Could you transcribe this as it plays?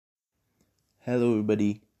Hello,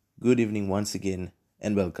 everybody. Good evening once again,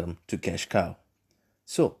 and welcome to Cash Cow.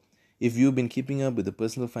 So, if you've been keeping up with the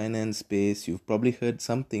personal finance space, you've probably heard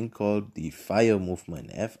something called the FIRE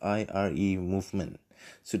movement, FIRE movement.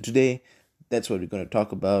 So, today, that's what we're going to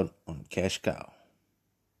talk about on Cash Cow.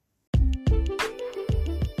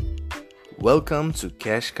 Welcome to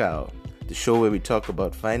Cash Cow, the show where we talk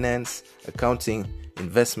about finance, accounting,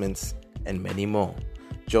 investments, and many more.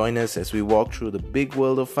 Join us as we walk through the big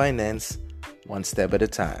world of finance, one step at a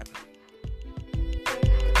time.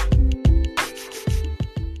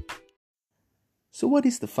 So what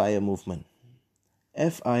is the FIRE movement?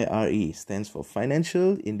 FIRE stands for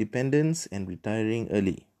Financial Independence and Retiring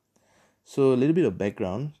Early. So a little bit of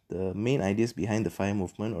background. The main ideas behind the FIRE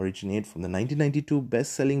movement originate from the 1992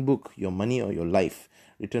 best-selling book Your Money or Your Life,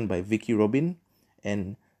 written by Vicki Robin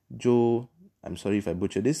and Joe, I'm sorry if I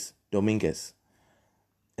butcher this, Dominguez,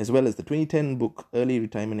 as well as the 2010 book Early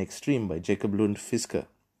Retirement Extreme by Jacob Lund Fisker.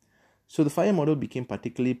 So the FIRE model became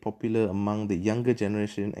particularly popular among the younger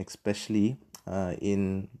generation, especially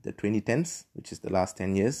in the 2010s, which is the last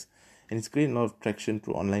 10 years. And it's gained a lot of traction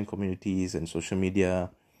through online communities and social media.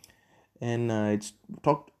 And it's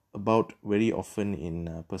talked about very often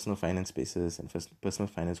in personal finance spaces and personal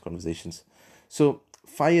finance conversations. So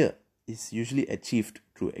FIRE is usually achieved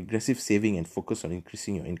through aggressive saving and focus on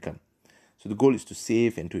increasing your income. So the goal is to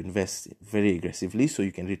save and to invest very aggressively so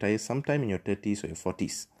you can retire sometime in your 30s or your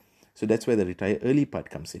 40s. So that's where the retire early part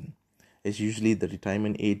comes in. As usually the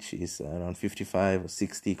retirement age is around 55 or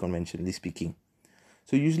 60, conventionally speaking.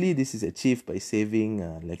 So usually this is achieved by saving,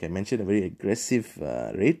 like I mentioned, a very aggressive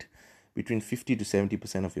rate between 50 to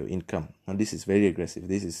 70% of your income. Now this is very aggressive.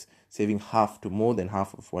 This is saving half to more than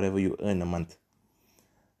half of whatever you earn a month.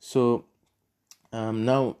 So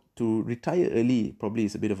now to retire early probably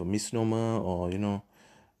is a bit of a misnomer or,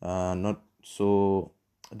 not so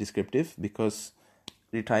descriptive, because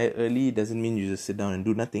retire early doesn't mean you just sit down and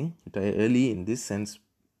do nothing. Retire early in this sense,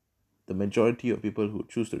 the majority of people who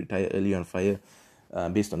choose to retire early on FIRE,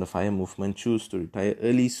 based on the FIRE movement, choose to retire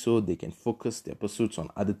early so they can focus their pursuits on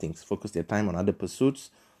other things, focus their time on other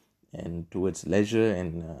pursuits and towards leisure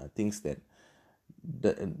and things that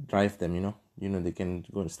drive them, they can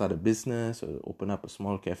go and start a business or open up a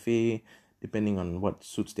small cafe, depending on what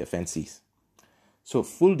suits their fancies. So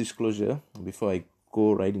full disclosure, before I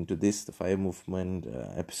go right into this, the FIRE movement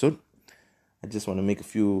episode, I just want to make a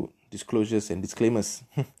few disclosures and disclaimers.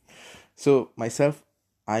 So I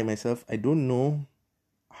don't know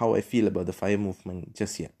how I feel about the FIRE movement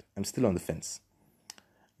just yet. I'm still on the fence.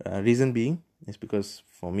 Reason being is because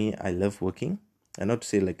for me, I love working. And not to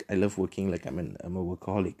say like I love working like I'm a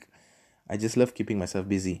workaholic. I just love keeping myself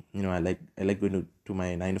busy. I like going to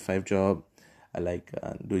my 9-to-5 job. I like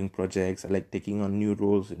doing projects. I like taking on new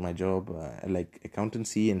roles in my job. I like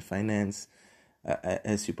accountancy and finance.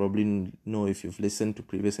 As you probably know if you've listened to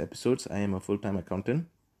previous episodes, I am a full-time accountant.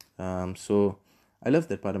 So I love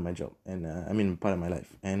that part of my job and part of my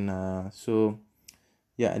life. And so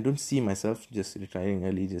I don't see myself just retiring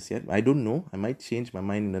early just yet. I don't know. I might change my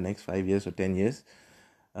mind in the next 5 years or 10 years.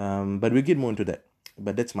 But we'll get more into that.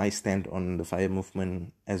 But that's my stand on the FIRE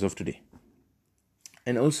movement as of today.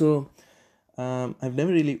 And also, I've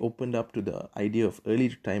never really opened up to the idea of early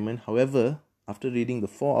retirement. However, after reading The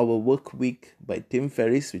 4-Hour Work Week by Tim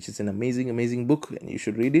Ferriss, which is an amazing book and you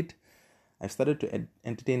should read it, I've started to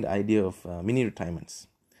entertain the idea of mini retirements.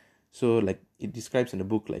 So like it describes in the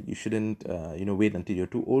book, like you shouldn't wait until you're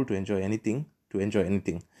too old to enjoy anything.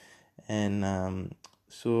 And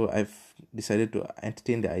so I've decided to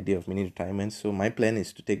entertain the idea of mini retirements. So my plan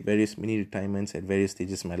is to take various mini retirements at various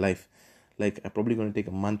stages of my life. Like I'm probably going to take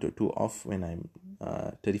a month or two off when I'm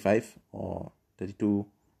 35 or 32,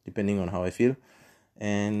 depending on how I feel,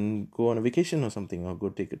 and go on a vacation or something, or go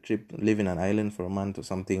take a trip, live in an island for a month or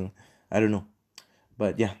something. I don't know.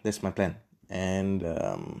 But yeah, that's my plan. And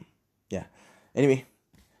anyway,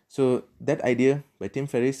 so that idea by Tim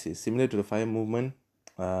Ferriss is similar to the FIRE movement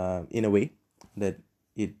in a way that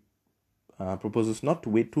it proposes not to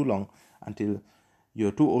wait too long until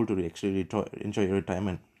you're too old to actually enjoy your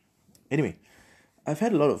retirement. Anyway, I've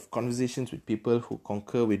had a lot of conversations with people who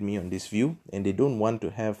concur with me on this view, and they don't want to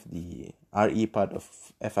have the RE part of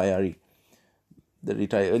FIRE, the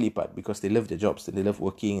retire early part, because they love their jobs and they love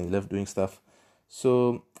working and they love doing stuff.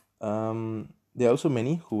 So there are also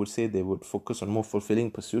many who would say they would focus on more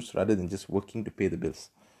fulfilling pursuits rather than just working to pay the bills.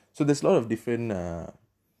 So there's a lot of different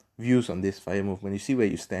views on this FIRE movement. You see where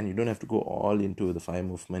you stand. You don't have to go all into the FIRE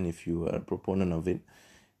movement if you are a proponent of it.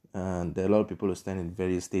 There are a lot of people who stand in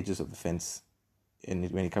various stages of the fence when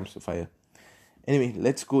it comes to FIRE. Anyway,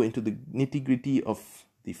 let's go into the nitty-gritty of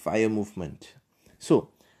the FIRE movement. So,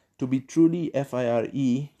 To be truly FIRE,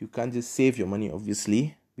 you can't just save your money,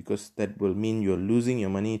 obviously, because that will mean you're losing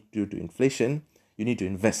your money due to inflation. You need to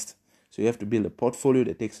invest. So you have to build a portfolio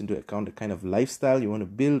that takes into account the kind of lifestyle you want to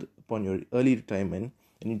build upon your early retirement.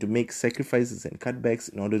 You need to make sacrifices and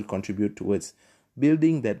cutbacks in order to contribute towards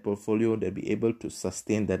building that portfolio that will be able to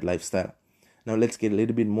sustain that lifestyle. Now let's get a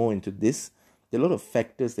little bit more into this. There are a lot of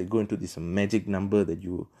factors that go into this magic number that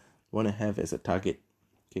you want to have as a target.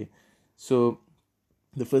 Okay, so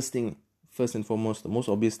the first and foremost, the most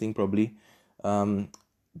obvious thing probably, the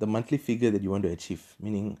monthly figure that you want to achieve,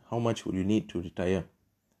 meaning how much will you need to retire,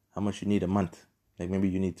 how much you need a month. Like maybe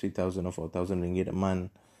you need 3,000 or 4,000 ringgit a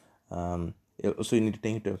month. Also, you need to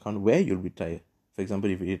take into account where you'll retire. For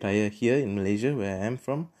example, if you retire here in Malaysia, where I am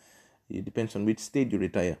from, it depends on which state you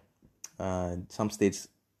retire. Some states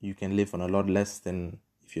you can live on a lot less than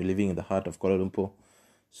if you're living in the heart of Kuala Lumpur.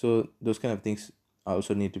 So those kind of things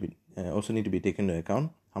also need to be taken into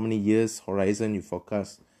account. How many years horizon you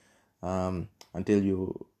forecast until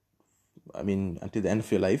the end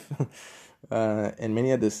of your life, and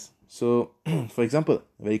many others. So, for example,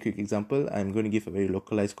 a very quick example, I'm going to give a very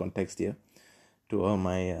localized context here to all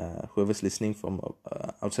my whoever's listening from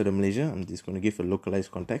outside of Malaysia. I'm just going to give a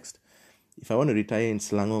localized context. If I want to retire in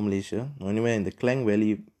Selangor, Malaysia, or anywhere in the Klang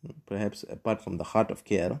Valley, perhaps apart from the heart of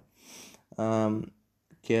KL,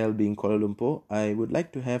 KL being Kuala Lumpur, I would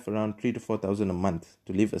like to have around 3,000 to 4,000 a month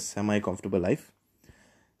to live a semi-comfortable life.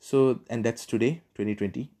 So, and that's today,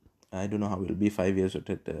 2020. I don't know how it will be 5 years or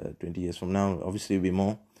 20 years from now. Obviously, it will be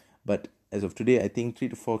more. But as of today, I think 3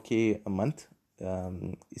 to 4K a month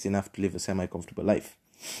is enough to live a semi-comfortable life.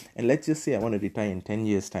 And let's just say I want to retire in 10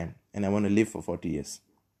 years' time and I want to live for 40 years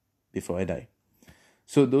before I die.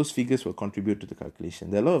 So those figures will contribute to the calculation.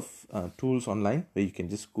 There are a lot of tools online where you can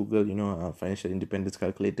just Google, financial independence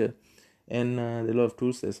calculator. And there are a lot of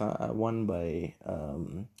tools. There's one by,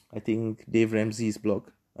 I think, Dave Ramsey's blog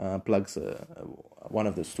plugs one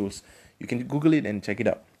of those tools. You can Google it and check it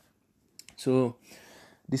out. So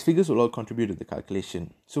these figures will all contribute to the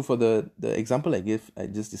calculation. So for the example I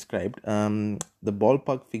just described, the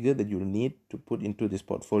ballpark figure that you'll need to put into this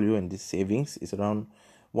portfolio and this savings is around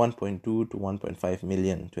 1.2 to 1.5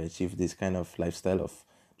 million to achieve this kind of lifestyle of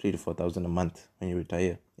 3,000 to 4,000 a month when you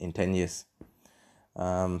retire in 10 years.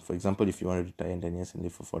 For example, if you want to retire in 10 years and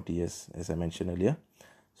live for 40 years, as I mentioned earlier,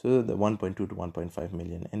 so the 1.2 to 1.5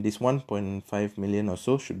 million. And this 1.5 million or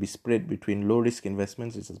so should be spread between low-risk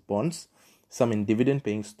investments, such as bonds, some in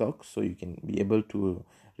dividend-paying stocks, so you can be able to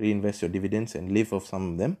reinvest your dividends and live off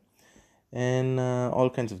some of them, and all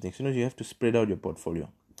kinds of things. You have to spread out your portfolio.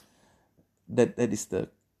 That is the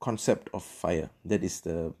concept of FIRE. That is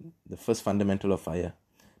the first fundamental of FIRE: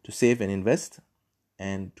 to save and invest,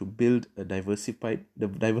 and to build a diversified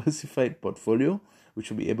portfolio which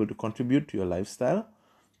will be able to contribute to your lifestyle.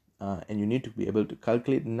 And you need to be able to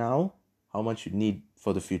calculate now how much you need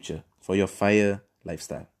for the future, for your FIRE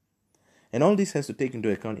lifestyle. And all this has to take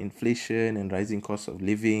into account inflation and rising costs of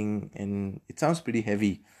living. And it sounds pretty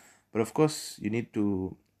heavy, but of course you need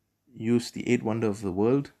to use the 8th wonder of the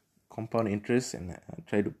world, compound interest, and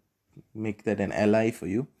try to make that an ally for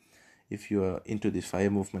you if you are into this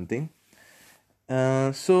FIRE movement thing.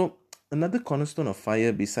 So another cornerstone of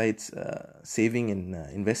FIRE, besides saving and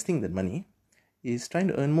investing that money, is trying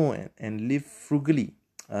to earn more and live frugally.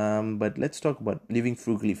 But let's talk about living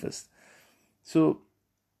frugally first. So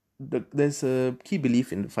there's a key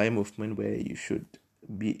belief in the FIRE movement where you should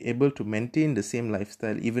be able to maintain the same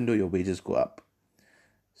lifestyle even though your wages go up.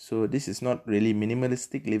 So this is not really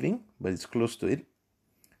minimalistic living, but it's close to it.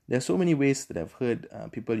 There are so many ways that I've heard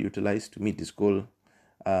people utilize to meet this goal.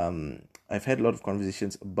 I've had a lot of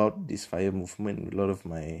conversations about this FIRE movement with a lot of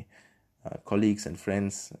my colleagues and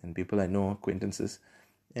friends and people I know, acquaintances.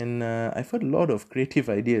 And I've heard a lot of creative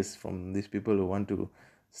ideas from these people who want to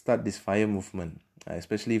start this FIRE movement,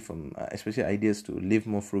 especially ideas to live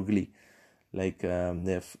more frugally. Like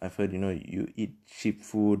I've heard, you eat cheap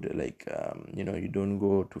food, like, you don't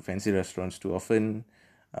go to fancy restaurants too often,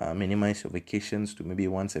 minimize your vacations to maybe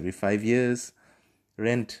once every 5 years,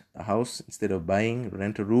 rent a house instead of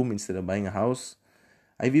rent a room instead of buying a house.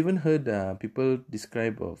 I've even heard people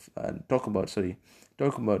talk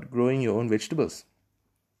about growing your own vegetables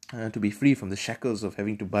to be free from the shackles of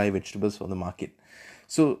having to buy vegetables from the market.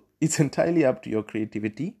 So it's entirely up to your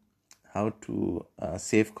creativity how to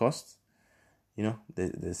save costs.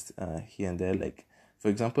 There's here and there, like, for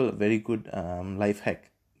example, a very good life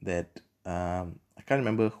hack that I can't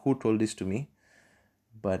remember who told this to me,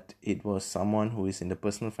 but it was someone who is in the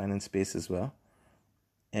personal finance space as well.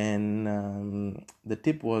 And the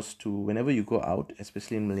tip was to, whenever you go out,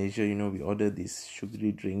 especially in Malaysia, we order these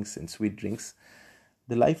sugary drinks and sweet drinks.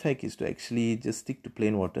 The life hack is to actually just stick to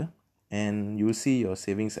plain water, and you will see your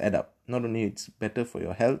savings add up. Not only it's better for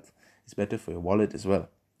your health, it's better for your wallet as well.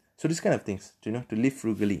 So these kind of things, to live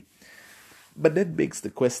frugally. But that begs the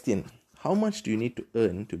question, how much do you need to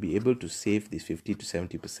earn to be able to save this 50 to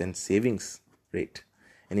 70% savings rate?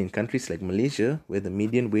 And in countries like Malaysia, where the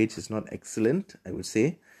median wage is not excellent, I would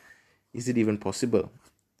say, is it even possible?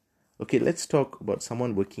 Okay, let's talk about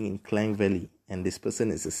someone working in Klang Valley, and this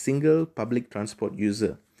person is a single public transport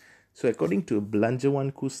user. So according to a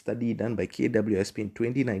Belanjawanku study done by KWSP in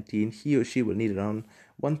 2019, he or she will need around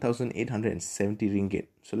 1,870 ringgit.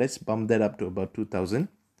 So let's bump that up to about 2,000.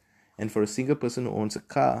 And for a single person who owns a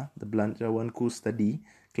car, the Belanjawanku study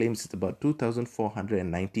claims it's about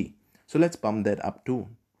 2,490. So let's bump that up too.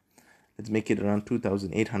 Let's make it around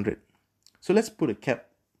 2,800. So let's put a cap.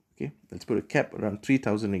 Okay, let's put a cap around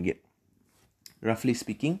 3,000 ringgit. Roughly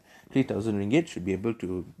speaking, 3,000 ringgit should be able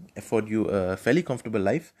to afford you a fairly comfortable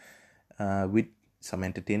life with some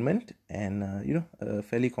entertainment and a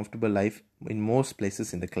fairly comfortable life in most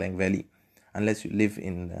places in the Klang Valley, unless you live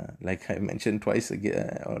in like I mentioned twice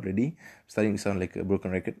again already, starting to sound like a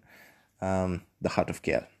broken record, the heart of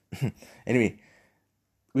KL. Anyway,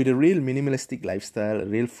 with a real minimalistic lifestyle, a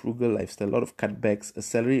real frugal lifestyle, a lot of cutbacks, a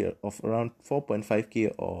salary of around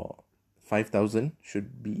 4.5k or 5,000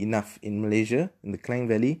 should be enough in Malaysia, in the Klang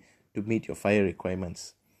Valley, to meet your fire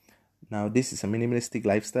requirements. Now, this is a minimalistic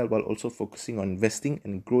lifestyle while also focusing on investing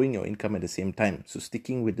and growing your income at the same time. So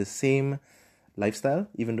sticking with the same lifestyle,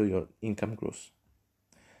 even though your income grows.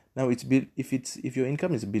 Now, if your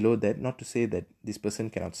income is below that, not to say that this person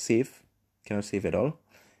cannot save at all.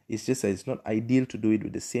 It's just that it's not ideal to do it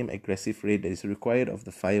with the same aggressive rate that is required of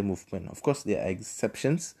the fire movement. Of course, there are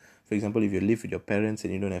exceptions. For example, if you live with your parents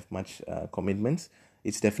and you don't have much commitments,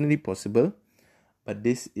 it's definitely possible. But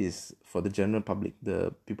this is for the general public,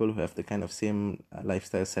 the people who have the kind of same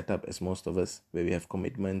lifestyle setup as most of us, where we have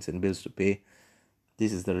commitments and bills to pay.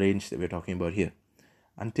 This is the range that we're talking about here.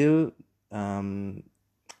 Until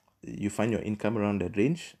you find your income around that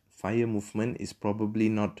range, fire movement is probably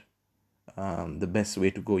not the best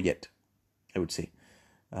way to go yet, I would say.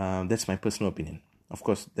 That's my personal opinion. Of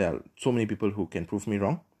course, there are so many people who can prove me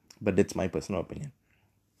wrong, but that's my personal opinion.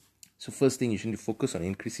 So first thing, you should focus on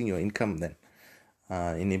increasing your income then,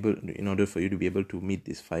 in order for you to be able to meet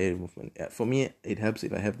this fire movement. For me, it helps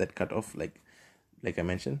if I have that cutoff, like I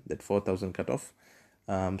mentioned, that 4,000 cutoff.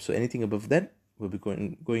 So anything above that will be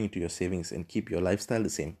going into your savings and keep your lifestyle the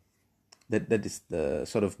same. That is the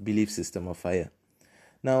sort of belief system of fire.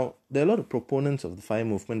 Now, there are a lot of proponents of the fire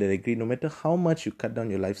movement that agree no matter how much you cut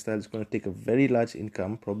down your lifestyle, it's going to take a very large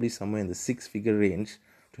income, probably somewhere in the 6-figure range,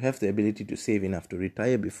 to have the ability to save enough to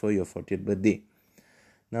retire before your 40th birthday.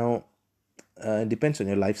 Now, it depends on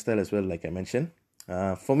your lifestyle as well, like I mentioned.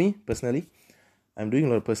 For me, personally, I'm doing a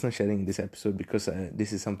lot of personal sharing in this episode because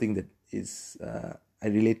this is something that is I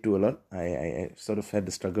relate to a lot. I sort of had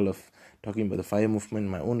the struggle of talking about the fire movement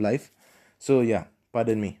in my own life. So yeah,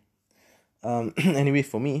 pardon me. Anyway,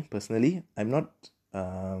 for me personally, I'm not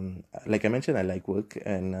like I mentioned, I like work,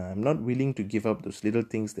 and I'm not willing to give up those little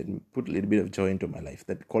things that put a little bit of joy into my life,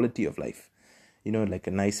 that quality of life, like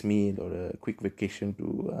a nice meal or a quick vacation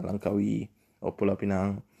to Langkawi or Pulau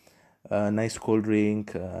Pinang, a nice cold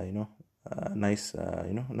drink, nice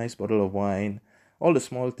bottle of wine, all the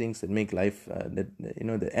small things that make life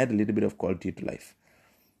that add a little bit of quality to life.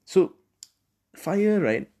 So fire,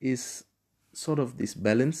 right, is sort of this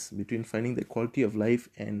balance between finding the quality of life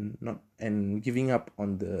and giving up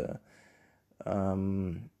on the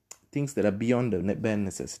things that are beyond the bare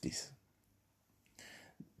necessities.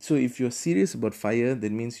 So if you're serious about fire,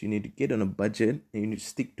 that means you need to get on a budget and you need to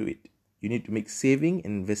stick to it. You need to make saving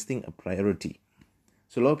and investing a priority.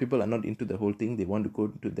 So a lot of people are not into the whole thing. They want to go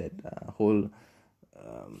to that whole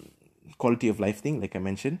quality of life thing, like I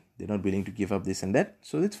mentioned. They're not willing to give up this and that.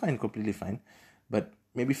 So that's fine, completely fine. But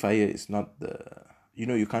maybe fire is not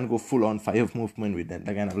you can't go full on fire movement with that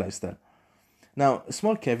kind of lifestyle. Now, a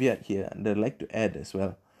small caveat here that I'd like to add as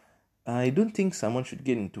well. I don't think someone should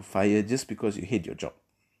get into fire just because you hate your job.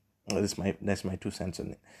 That's my 2 cents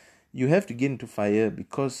on it. You have to get into fire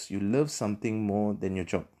because you love something more than your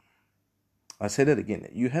job. I'll say that again.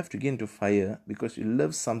 You have to get into fire because you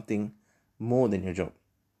love something more than your job.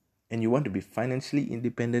 And you want to be financially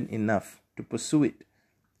independent enough to pursue it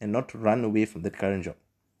and not to run away from that current job.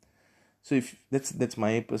 So if that's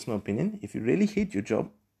my personal opinion. If you really hate your job,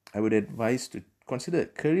 I would advise to consider a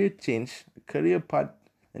career change,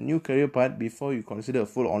 a new career path before you consider a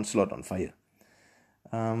full onslaught on fire.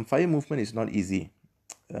 Fire movement is not easy.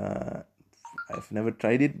 I've never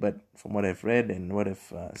tried it, but from what I've read and what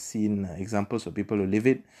I've seen examples of people who live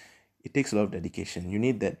it, it takes a lot of dedication. You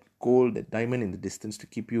need that goal, that diamond in the distance to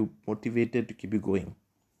keep you motivated, to keep you going.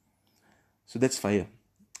 So that's FIRE.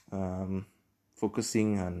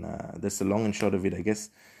 Focusing on, that's the long and short of it, I guess.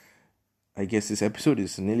 This episode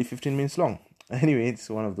is nearly 15 minutes long. Anyway, it's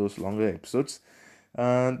one of those longer episodes.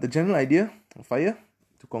 The general idea of FIRE,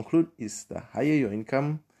 to conclude, is the higher your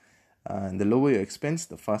income and the lower your expense,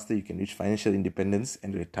 the faster you can reach financial independence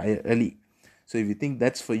and retire early. So if you think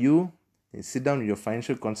that's for you, sit down with your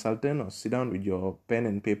financial consultant or sit down with your pen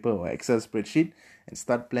and paper or Excel spreadsheet and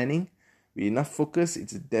start planning. With enough focus,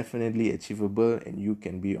 it's definitely achievable, and you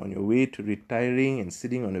can be on your way to retiring and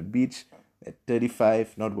sitting on a beach at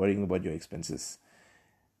 35, not worrying about your expenses.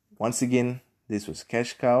 Once again, this was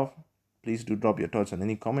Cash Cow. Please do drop your thoughts on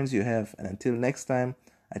any comments you have. And until next time,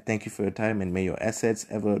 I thank you for your time, and may your assets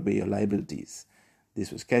ever outweigh your liabilities.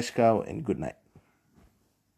 This was Cash Cow, and good night.